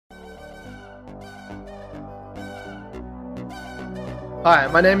Hi,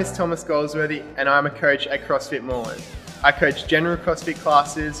 my name is Thomas Goldsworthy and I'm a coach at CrossFit Moreland. I coach general CrossFit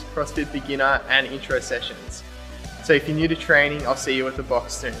classes, CrossFit beginner and intro sessions. So if you're new to training, I'll see you at the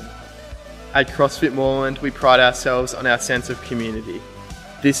box soon. At CrossFit Moreland, we pride ourselves on our sense of community.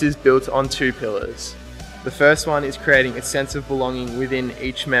 This is built on two pillars. The first one is creating a sense of belonging within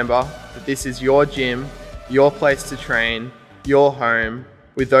each member, that this is your gym, your place to train, your home,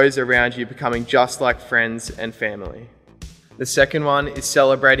 with those around you becoming just like friends and family. The second one is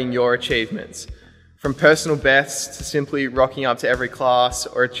celebrating your achievements. From personal bests to simply rocking up to every class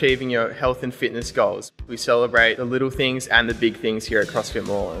or achieving your health and fitness goals. We celebrate the little things and the big things here at CrossFit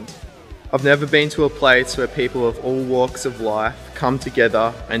Moreland. I've never been to a place where people of all walks of life come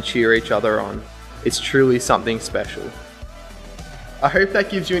together and cheer each other on. It's truly something special. I hope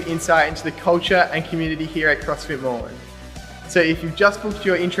that gives you an insight into the culture and community here at CrossFit Moreland. So if you've just booked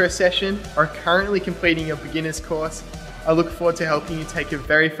your intro session or are currently completing your beginner's course, I look forward to helping you take your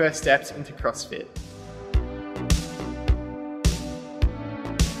very first steps into CrossFit.